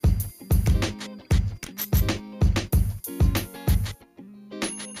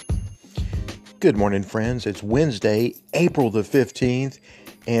Good morning, friends. It's Wednesday, April the 15th,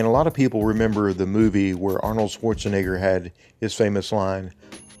 and a lot of people remember the movie where Arnold Schwarzenegger had his famous line,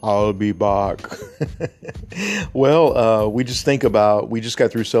 "I'll be back." Well, we just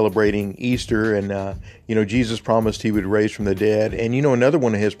got through celebrating Easter, and Jesus promised he would raise from the dead. And another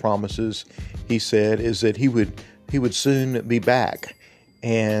one of his promises, he said, is that he would soon be back.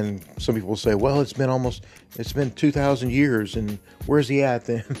 And some people say, well, it's been 2,000 years, and where's he at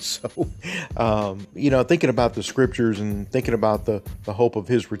then? So, thinking about the scriptures and thinking about the hope of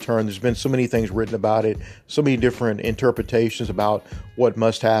his return, there's been so many things written about it, so many different interpretations about what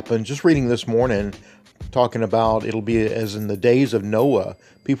must happen. Just reading this morning, talking about it'll be as in the days of Noah.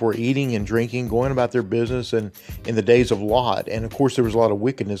 People were eating and drinking, going about their business, and in the days of Lot. And of course, there was a lot of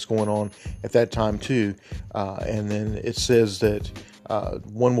wickedness going on at that time too. And then it says that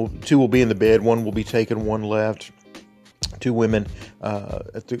two will be in the bed, one will be taken, one left. Two women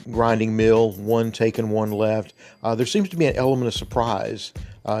at the grinding mill, one taken, one left. There seems to be an element of surprise.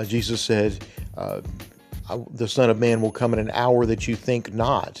 Jesus said, the Son of Man will come in an hour that you think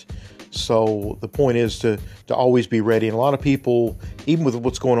not. So the point is to always be ready. And a lot of people, even with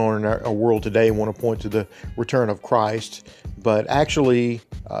what's going on in our world today, want to point to the return of Christ. But actually,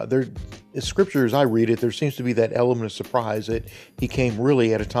 in Scripture, as I read it, there seems to be that element of surprise that he came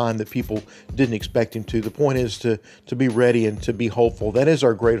really at a time that people didn't expect him to. The point is to be ready and to be hopeful. That is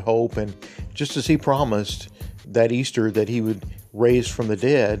our great hope. And just as he promised that Easter that he would raise from the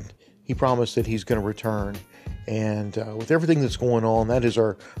dead, he promised that he's going to return. And with everything that's going on, that is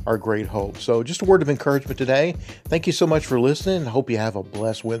our great hope. So just a word of encouragement today. Thank you so much for listening. I hope you have a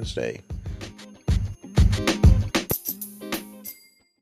blessed Wednesday.